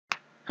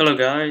Hello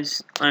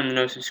guys, I'm the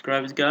No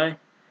Subscribers guy,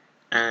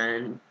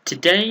 and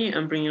today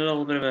I'm bringing a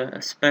little bit of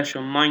a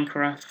special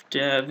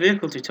Minecraft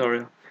vehicle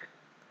tutorial.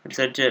 I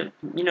decided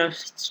to,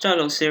 start a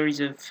little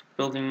series of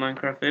building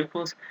Minecraft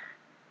vehicles,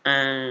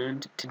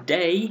 and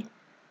today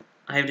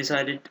I have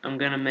decided I'm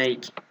going to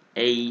make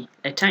a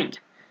tank,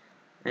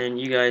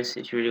 and you guys,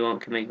 if you really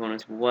want, can make one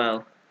as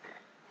well.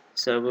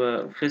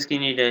 So first you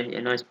need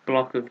a nice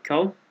block of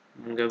coal.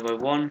 I'm going to go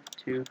by 1,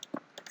 2,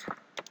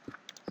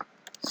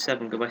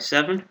 7, go by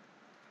 7.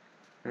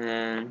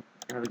 And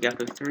have a gap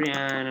of 3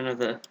 and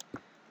another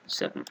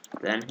 7.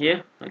 Then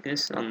here, like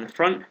this, on the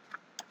front,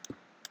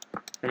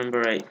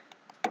 number 8.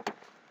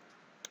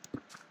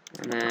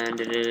 And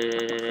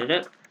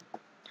then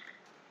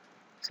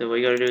So what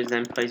you gotta do is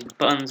then place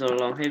buttons all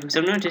along here, because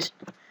I've noticed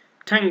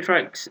tank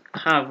tracks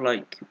have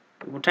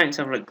tanks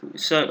have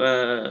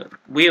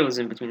wheels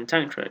in between the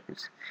tank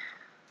tracks.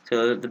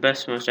 So the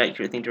best, most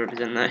accurate thing to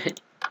represent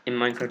that in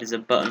Minecraft is a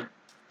button.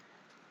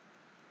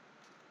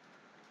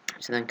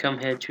 So then come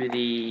here to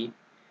the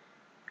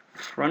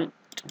front,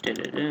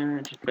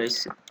 just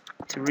place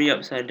 3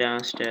 upside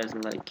down stairs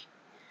like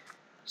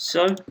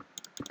so,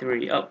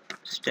 3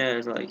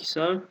 upstairs like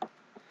so,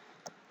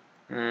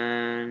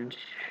 and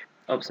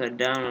upside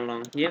down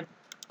along here,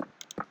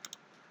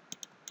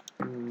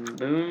 and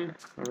boom,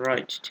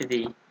 right to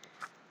the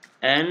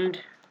end.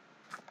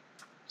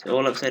 So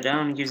all upside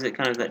down gives it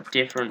kind of that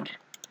different,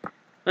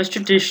 less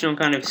traditional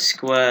kind of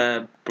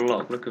square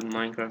block look of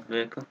Minecraft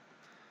vehicle,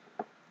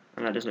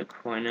 and that does look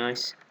quite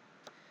nice.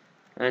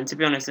 And to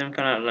be honest, them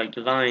kind of like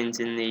lines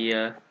in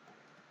the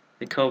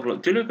coal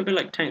block do look a bit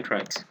like tank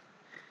tracks,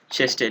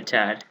 just a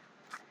tad.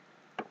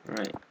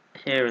 Right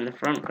here in the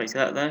front, place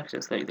that there, because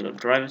it's like the little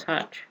driver's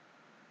hatch,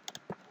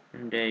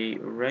 and a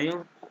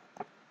rail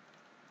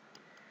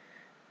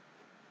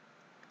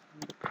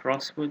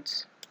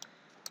crosswards.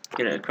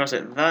 Get it across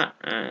like that,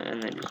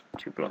 and then just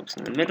 2 blocks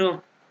in the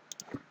middle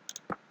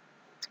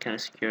to kind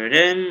of secure it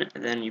in.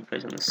 And then you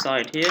place on the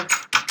side here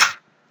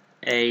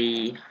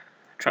a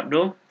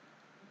trapdoor.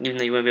 Even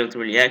though you won't be able to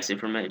really exit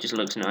from it, it just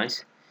looks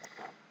nice.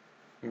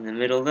 In the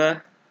middle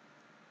there.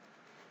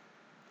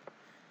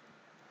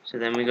 So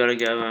then we gotta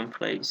go and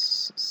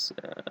place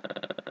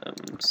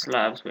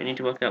slabs. We need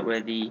to work out where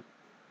the...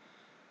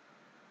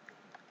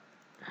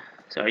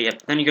 Sorry,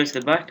 yep. Then you go to the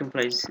back and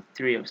place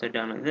 3 upside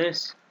down like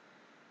this.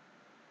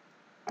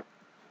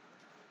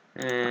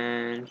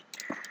 And...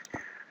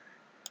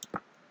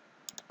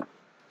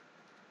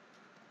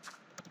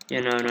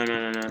 Yeah,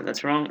 no,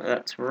 that's wrong.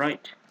 That's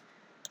right.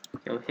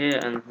 Go here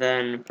and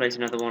then place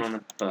another one on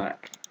the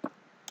back,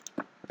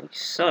 like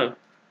so.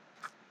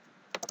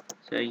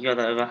 So you got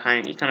that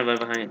overhang, you kind of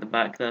overhang at the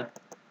back there.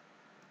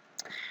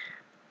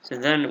 So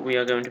then we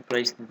are going to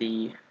place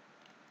the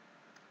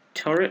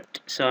turret.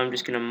 So I'm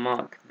just going to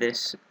mark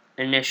this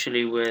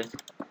initially with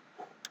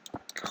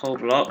coal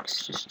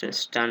blocks, just to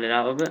stand it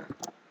out a bit.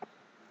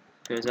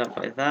 Goes up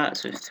like that,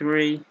 so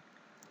 3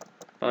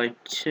 by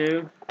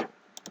 2.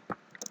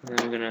 And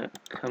then we're going to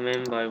come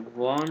in by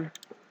 1.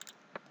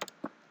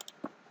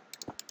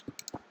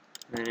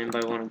 And then in by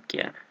 1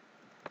 again.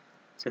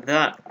 So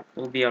that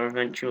will be our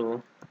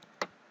eventual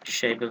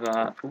shape of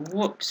our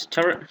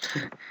turret.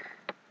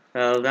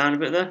 Fell down a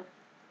bit there.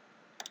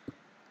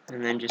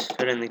 And then just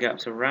fill in the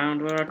gaps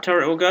around where our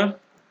turret will go.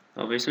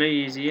 Obviously,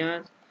 easy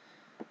as.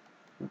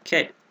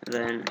 Okay,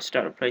 then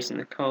start replacing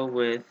the coal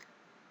with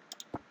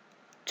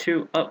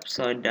 2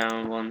 upside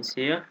down ones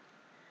here.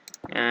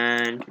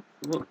 And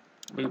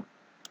we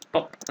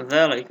pop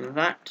there like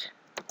that.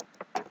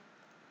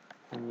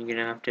 And you're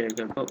gonna have to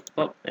go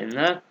pop in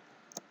there.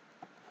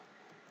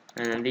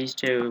 And then these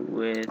 2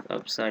 with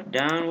upside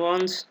down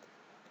ones.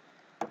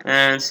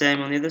 And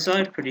same on the other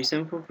side. Pretty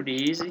simple, pretty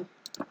easy.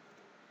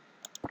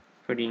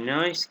 Pretty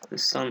nice. The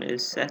sun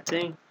is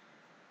setting.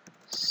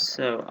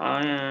 So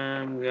I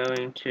am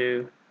going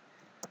to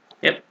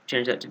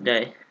change that to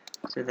day.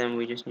 So then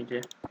we just need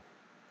to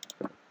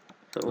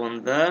put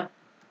 1 there.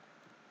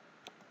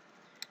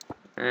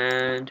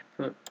 And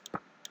put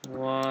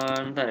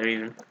 1 there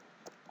even.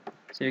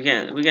 So we're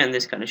getting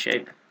this kind of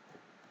shape.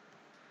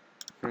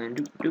 And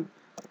doop doop.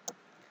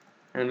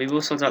 And we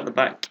will sort out the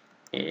back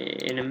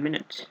in a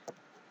minute.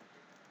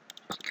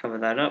 Just cover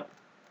that up,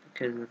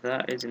 because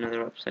that is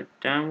another upside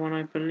down one,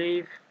 I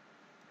believe.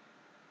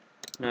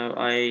 No,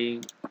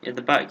 at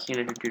the back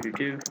you're gonna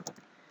do.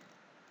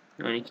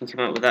 And you can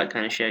come out with that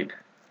kind of shape.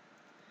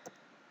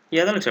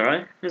 Yeah, that looks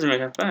alright. Doesn't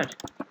look half bad.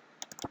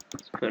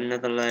 Let's put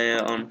another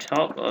layer on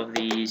top of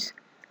these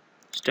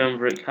stone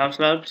brick house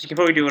slabs. You can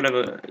probably do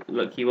whatever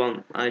look you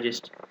want. I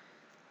just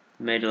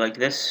made it like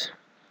this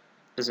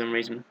for some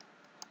reason.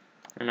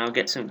 And I'll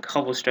get some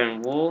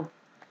cobblestone wall,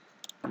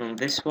 and on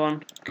this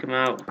one come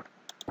out,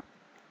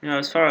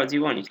 as far as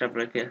you want. You could have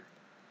like a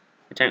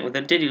tank with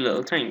a diddy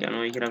little tank gun,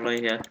 or you could have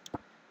like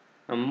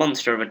a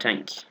monster of a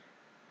tank.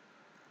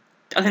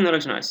 I think that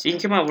looks nice. You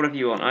can come out whatever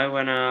you want. I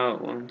went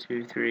out 1,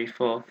 2, 3,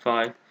 4,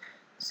 5,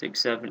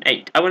 6, 7,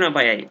 8. I went out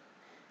by 8,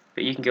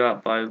 but you can go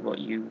out by what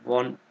you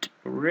want,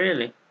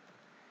 really.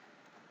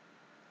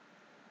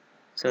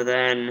 So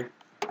then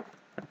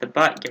the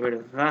back, get rid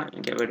of that,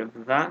 and get rid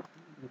of that.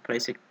 And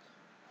place a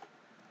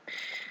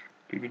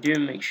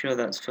make sure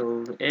that's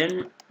filled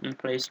in, and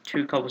place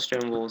 2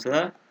 cobblestone walls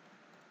there.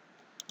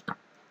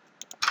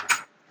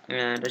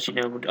 And as you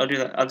know, I'll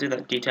do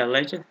that detail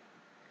later.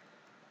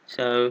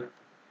 So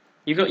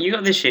you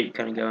got this shape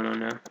kind of going on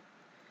now.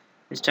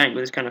 This tank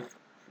with this kind of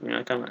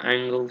kind of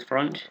angled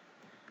front,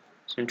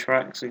 some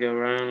tracks that go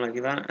around like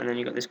that, and then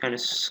you got this kind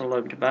of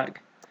sloped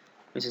back,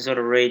 which is sort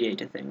of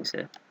radiator things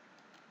here.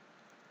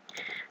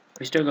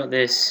 We still got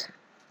this.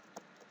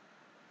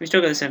 We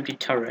still got this empty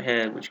turret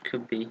here, which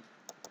could be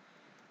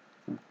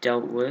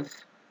dealt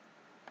with.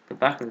 The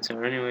back of the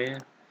turret, anyway. Yeah.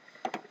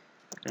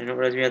 I didn't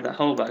realize we had that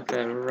hole back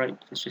there. Right,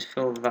 let's just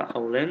fill that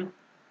hole in.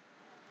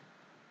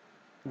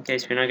 In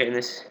case we're now getting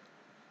this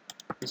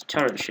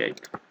turret shape.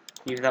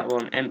 Leave that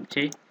one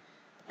empty.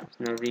 So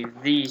now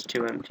leave these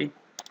 2 empty.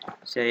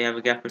 So you have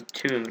a gap of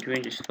 2 in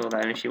between. Just fill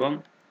that in if you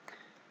want.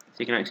 So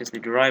you can access the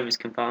driver's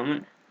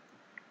compartment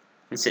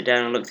and sit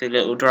down and look through the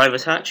little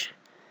driver's hatch,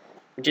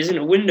 which isn't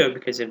a window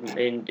because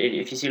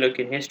if you look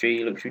in history,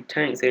 you look through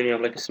tanks, they only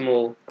have like a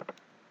small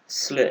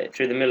slit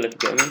through the middle if you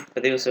get me.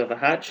 But they also have a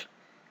hatch,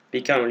 but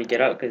you can't really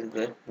get out because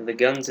of the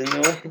guns in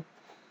the way.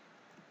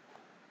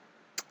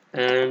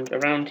 And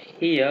around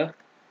here,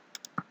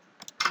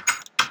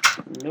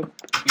 nope,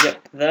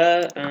 yep,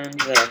 there and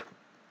there.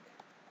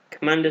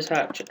 Commander's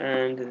hatch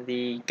and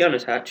the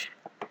gunner's hatch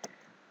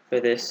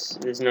for this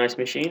nice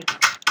machine.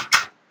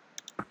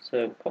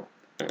 So pop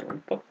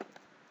and pop.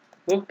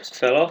 Whoops,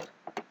 fell off.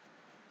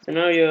 So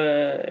now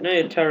your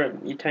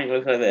tank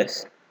looks like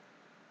this.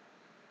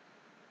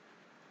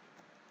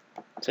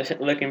 So it's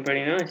looking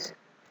pretty nice.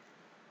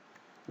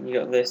 You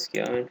got this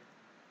going.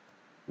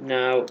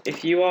 Now,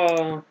 if you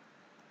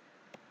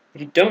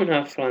don't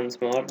have flans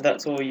mod,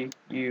 that's all you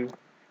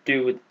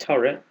do with the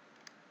turret.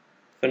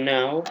 For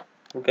now,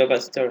 we'll go back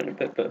to the turret in a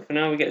bit, but for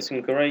now we get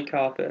some grey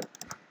carpet.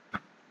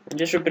 And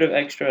just for a bit of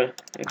extra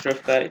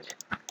effect,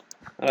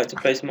 I like to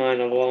place mine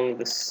along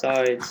the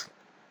sides,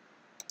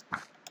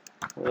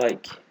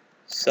 like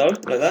so,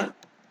 like that.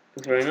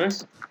 Looks very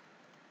nice.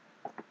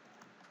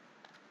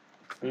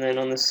 And then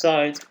on the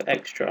sides, for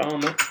extra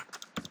armour,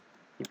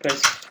 you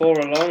place 4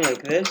 along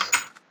like this.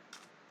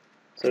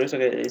 So it looks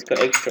like it's got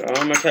extra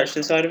armour attached to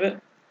the side of it.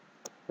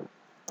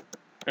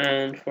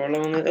 And 4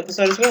 along the other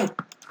side as well.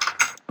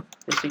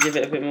 Just to give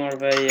it a bit more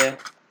of a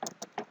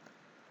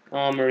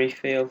armoury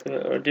feel to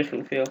it, or a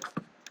different feel.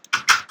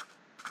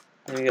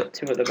 And we got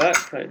 2 at the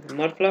back, like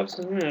mud flaps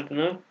or something, I don't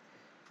know.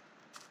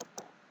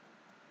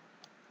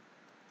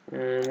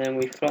 And then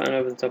we flatten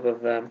over the top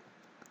of them.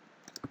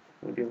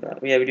 We'll do that.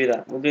 Yeah, we do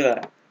that. We'll do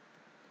that.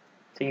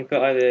 So you can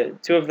put either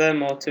 2 of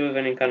them or 2 of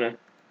any kind of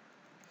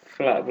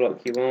flat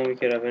block you want. We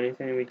could have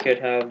anything. We could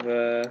have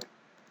a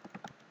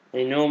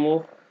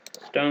normal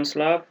stone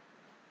slab.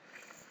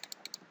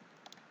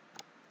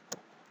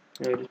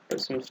 Just put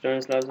some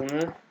stone slabs on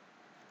there.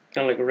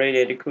 Kind of like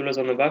radiator coolers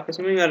on the back or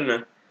something. I don't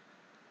know.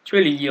 It's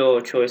really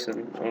your choice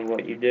on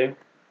what you do.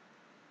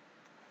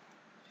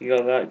 So you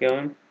got that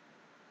going.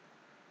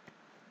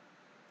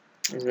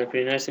 Isn't that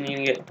pretty nice? And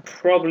you can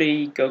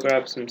probably go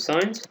grab some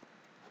signs.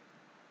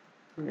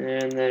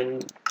 And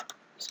then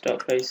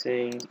start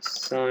placing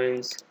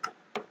signs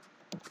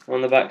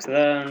on the backs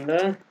there and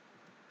there.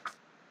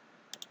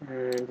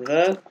 And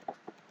there.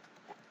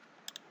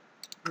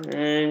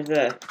 And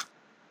there.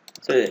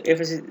 So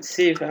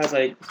see if it has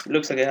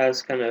looks like it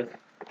has kind of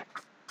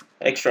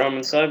extra armor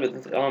on the side,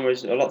 but the armor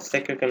is a lot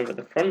thicker kind of at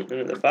the front than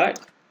at the back.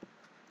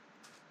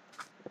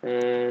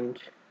 And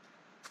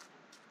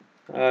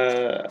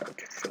I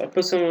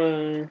put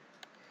some.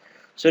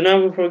 So now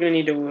we're probably gonna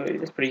need a.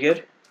 That's pretty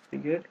good.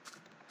 Pretty good.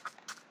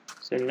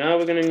 So now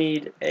we're gonna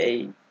need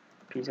a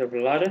piece of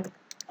ladder,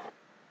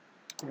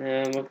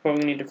 and we'll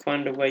probably need to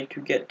find a way to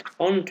get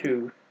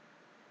onto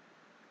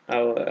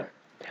our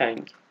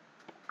tank.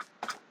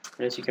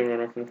 Unless you can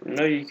run off.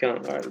 No, you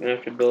can't. Alright, we're gonna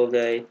have to build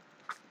a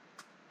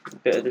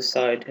bit of the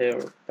side here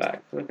or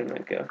back. Where can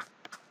that go?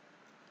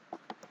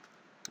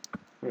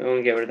 I want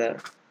to get rid of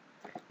that.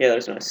 Yeah,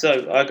 that's nice.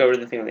 So I'll go rid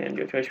of the thing on the end.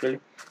 Your choice, really.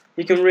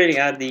 You can really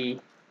add the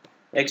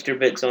extra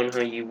bits on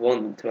how you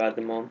want to add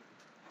them on.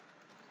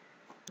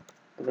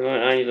 At the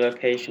moment, I need a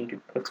location to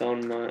put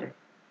on my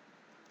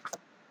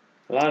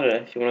ladder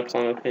if you want to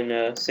climb up in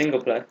a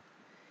single player.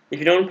 If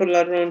you don't put a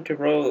ladder on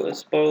to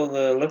spoil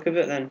the look of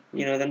it, then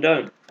then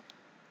don't.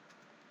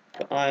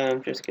 But I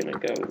am just gonna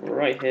go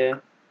right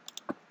here,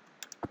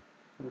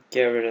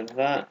 get rid of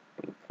that,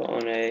 and put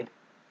on a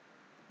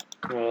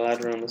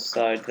ladder on the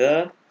side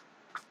there.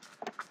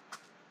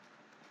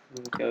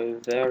 And go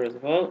there as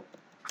well.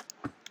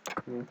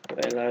 And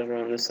put a ladder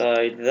on the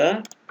side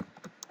there.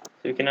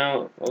 So we can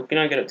now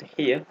get up to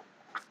here.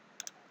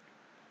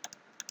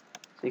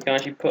 So you can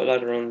actually put a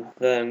ladder on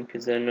them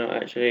because they're not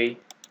actually.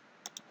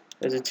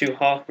 Those are 2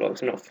 half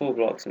blocks, not full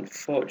blocks,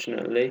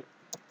 unfortunately.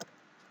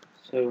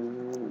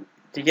 So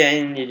to get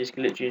in, you just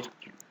literally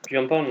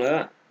jump on like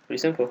that. Pretty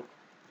simple.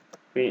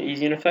 Pretty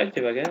easy and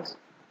effective, I guess.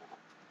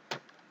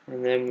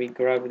 And then we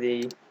grab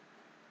the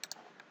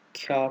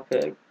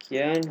carpet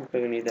again. We're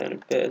going to need that in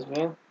a bit as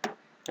well.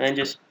 And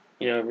just,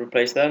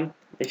 replace them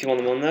if you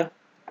want them on there.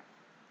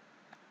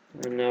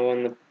 And now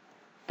on the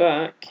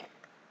back,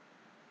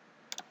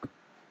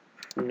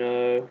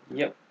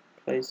 yep,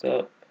 place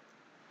up.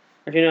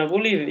 Actually, no,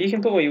 we'll leave it. You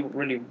can put what you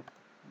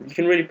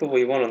can really put what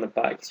you want on the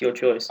back. It's your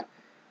choice.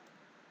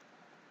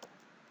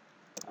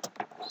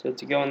 So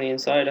to go on the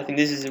inside, I think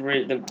this is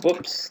really the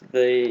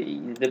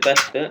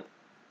best bit.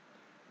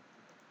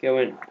 Go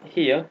in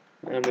here,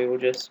 and we will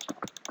just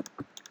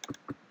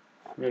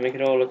make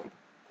it all look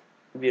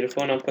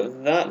beautiful. And I'll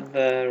put that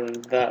there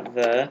and that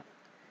there,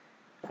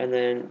 and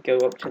then go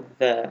up to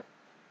there.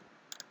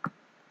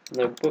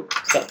 No,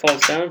 whoops, that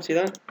falls down. See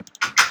that?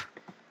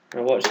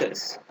 Now watch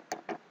this.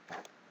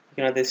 You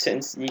can have this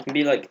sentence. You can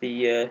be like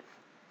the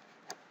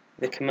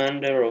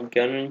commander or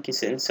gunner. And you can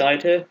sit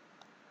inside here,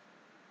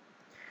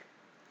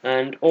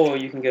 or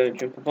you can go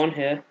jump up on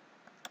here,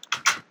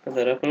 put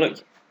that up, and look,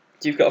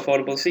 you've got a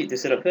foldable seat to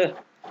sit up here.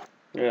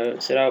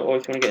 Sit out, or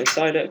if you want to get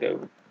inside it,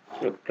 go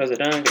close it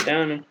down, get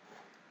down, and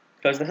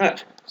close the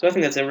hatch. So I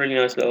think that's a really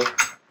nice little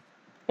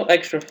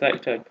extra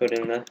effect I put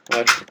in there.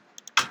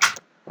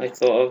 I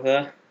thought of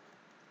there.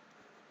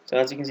 So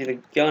as you can see, the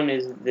gun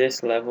is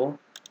this level.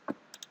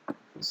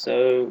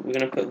 So we're going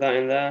to put that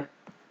in there,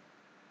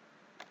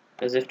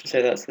 as if to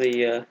say that's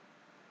the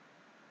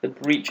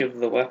breech of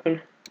the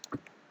weapon.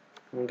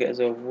 We'll get us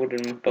a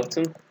wooden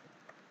button.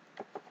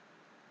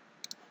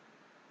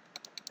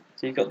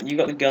 So you got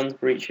the gun's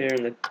breech here,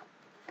 and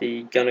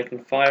the gunner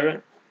can fire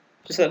it.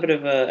 Just that bit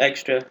of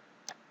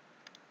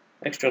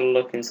extra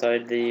look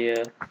inside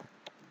the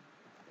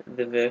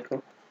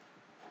vehicle.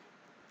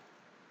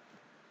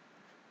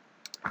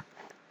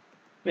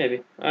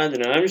 Maybe, I don't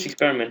know. I'm just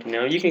experimenting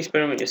now. You can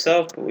experiment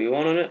yourself, put what you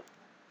want on it.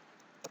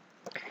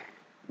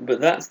 But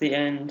that's the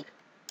end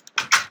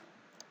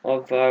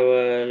of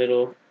our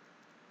little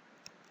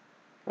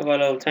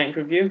tank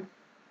review.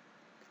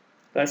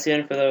 That's the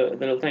end for the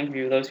little tank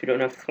review of those who don't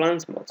have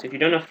Flans mod. So if you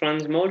don't have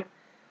Flans mod,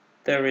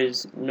 there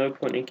is no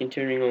point in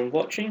continuing on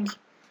watching.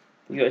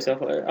 You got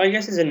yourself, I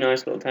guess it's a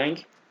nice little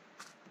tank.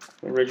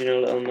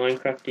 Original little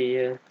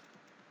Minecrafty,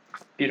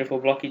 beautiful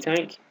blocky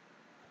tank.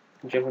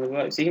 Jump on the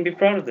back. So you can be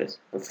proud of this.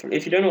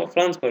 If you don't know what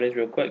Flans mod is,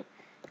 real quick,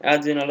 it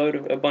adds in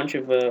a bunch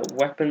of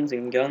weapons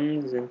and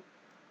guns and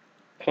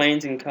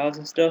planes and cars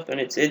and stuff, and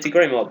it's a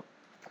great mod.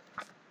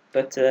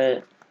 But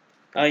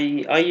I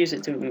use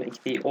it to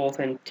make the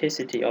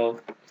authenticity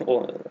of,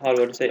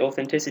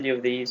 authenticity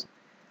of these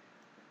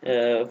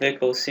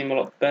vehicles seem a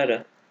lot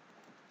better.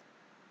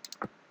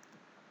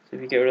 So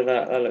if you get rid of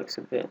that, that looks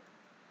a bit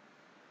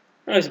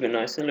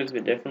nicer. It looks a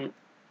bit different.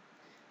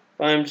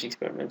 But I'm just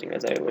experimenting,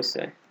 as I always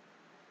say.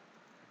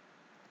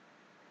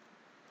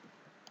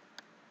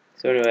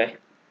 So anyway,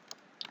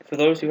 for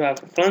those who have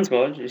Flans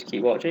mod, just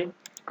keep watching.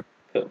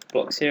 Put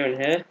blocks here and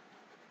here.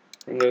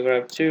 And go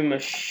grab two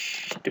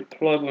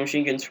deployable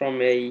machine guns from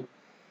the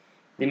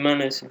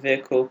Manus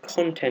Vehicle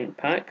Content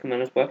Pack.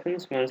 Manus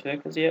Weapons, Manus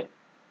Vehicles, yep.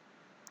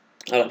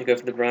 I like to go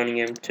for the Browning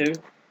M2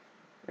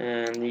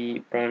 and the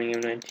Browning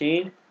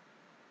M19.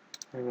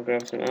 And we'll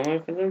grab some ammo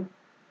for them,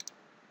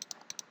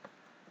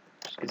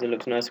 just because it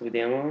looks nicer with the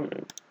ammo.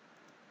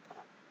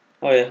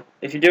 Oh yeah,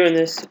 if you're doing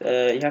this,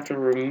 you have to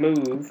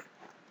remove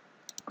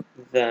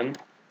them,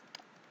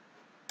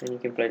 and you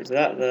can place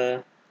that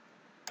there,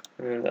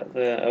 and that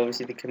there.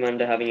 Obviously the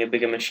commander having a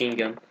bigger machine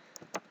gun,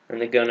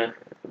 and the gunner,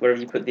 wherever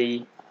you put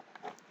the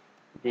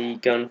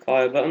gun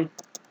fire button,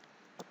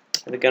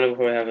 the gunner will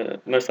probably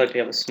most likely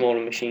have a smaller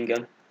machine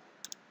gun,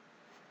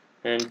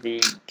 and the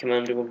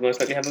commander will most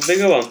likely have a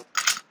bigger one.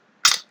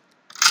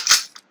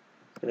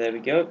 So there we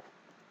go.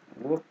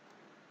 Whoop.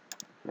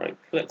 Right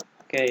click.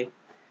 Okay.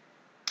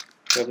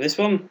 Grab this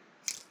one.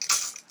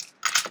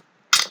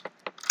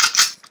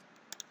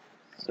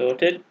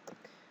 Sorted.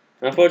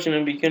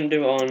 Unfortunately, we couldn't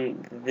do it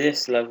on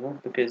this level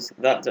because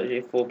that's actually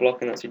a full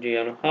block and that's actually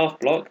on a half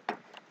block.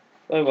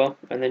 Oh well,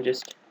 and then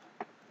just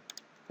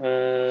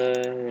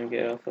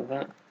get off of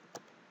that.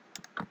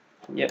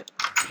 Yep,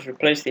 just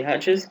replace the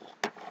hatches,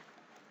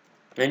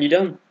 and you're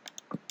done.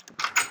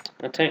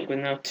 A tank with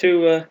now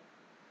two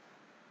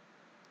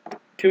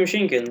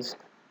machine guns,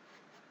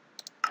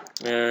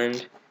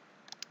 and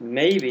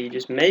maybe,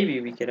 just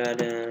maybe, we could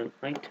add an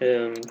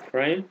item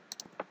frame.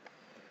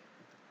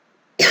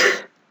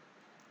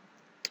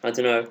 I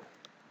don't know.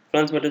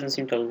 Flansmod doesn't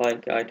seem to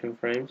like item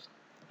frames.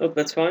 Oh,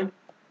 that's fine.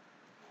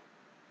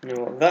 You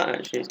know what that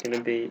actually is going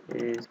to be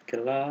is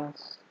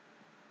glass.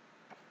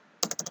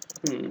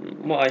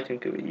 What item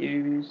could we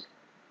use?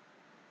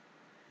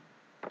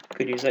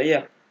 Could use that,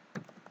 yeah.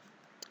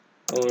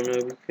 Oh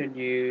no, we could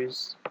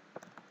use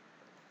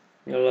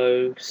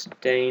yellow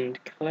stained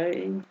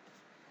clay.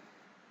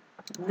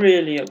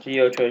 Really up to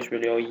your choice,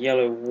 really, or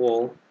yellow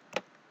wool.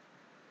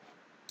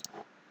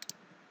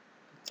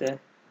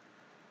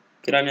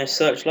 Could I know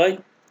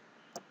searchlight?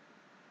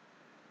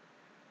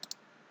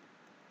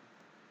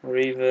 Or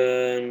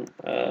even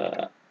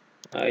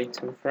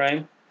item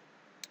frame.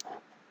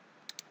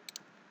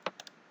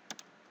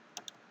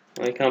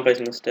 Oh, you can't place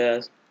on the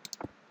stairs.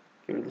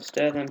 through the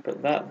stair, then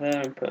put that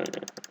there and put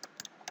it.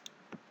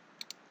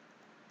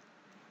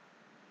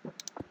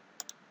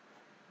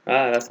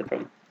 Ah, that's the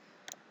problem.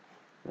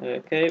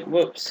 Okay,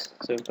 whoops.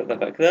 So put that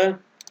back there.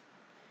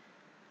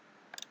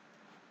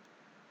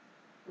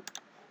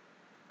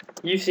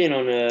 You've seen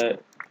on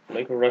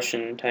like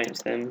Russian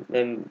tanks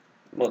them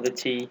what the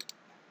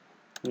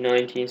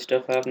T-19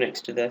 stuff have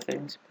next to their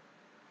things.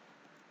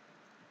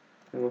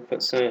 And we'll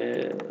put some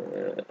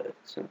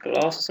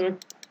glass or something.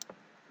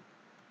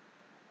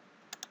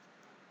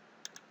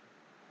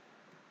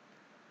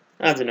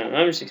 I don't know,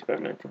 I'm just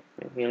experimenting,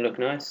 making it look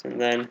nice, and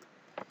then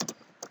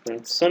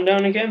when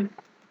sundown again,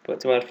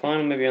 put to add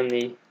final maybe on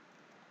the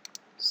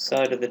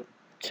side of the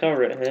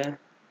turret here.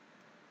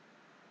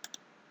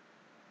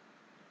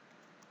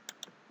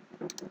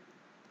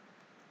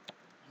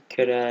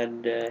 Could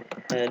add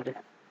head,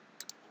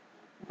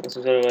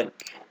 also sort of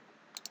like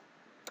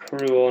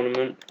crew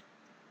ornament.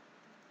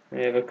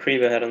 We have a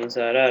creeper head on the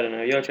side, I don't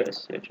know, your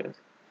choice, your choice.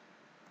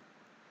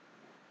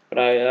 But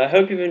I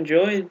hope you've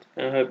enjoyed,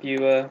 and I hope you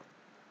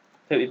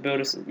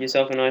build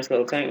yourself a nice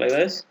little tank like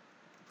this,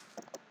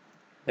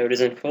 though it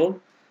isn't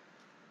full.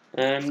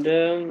 And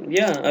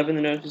yeah, I've been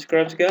the No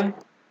Subscribes guy,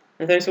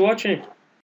 and thanks for watching.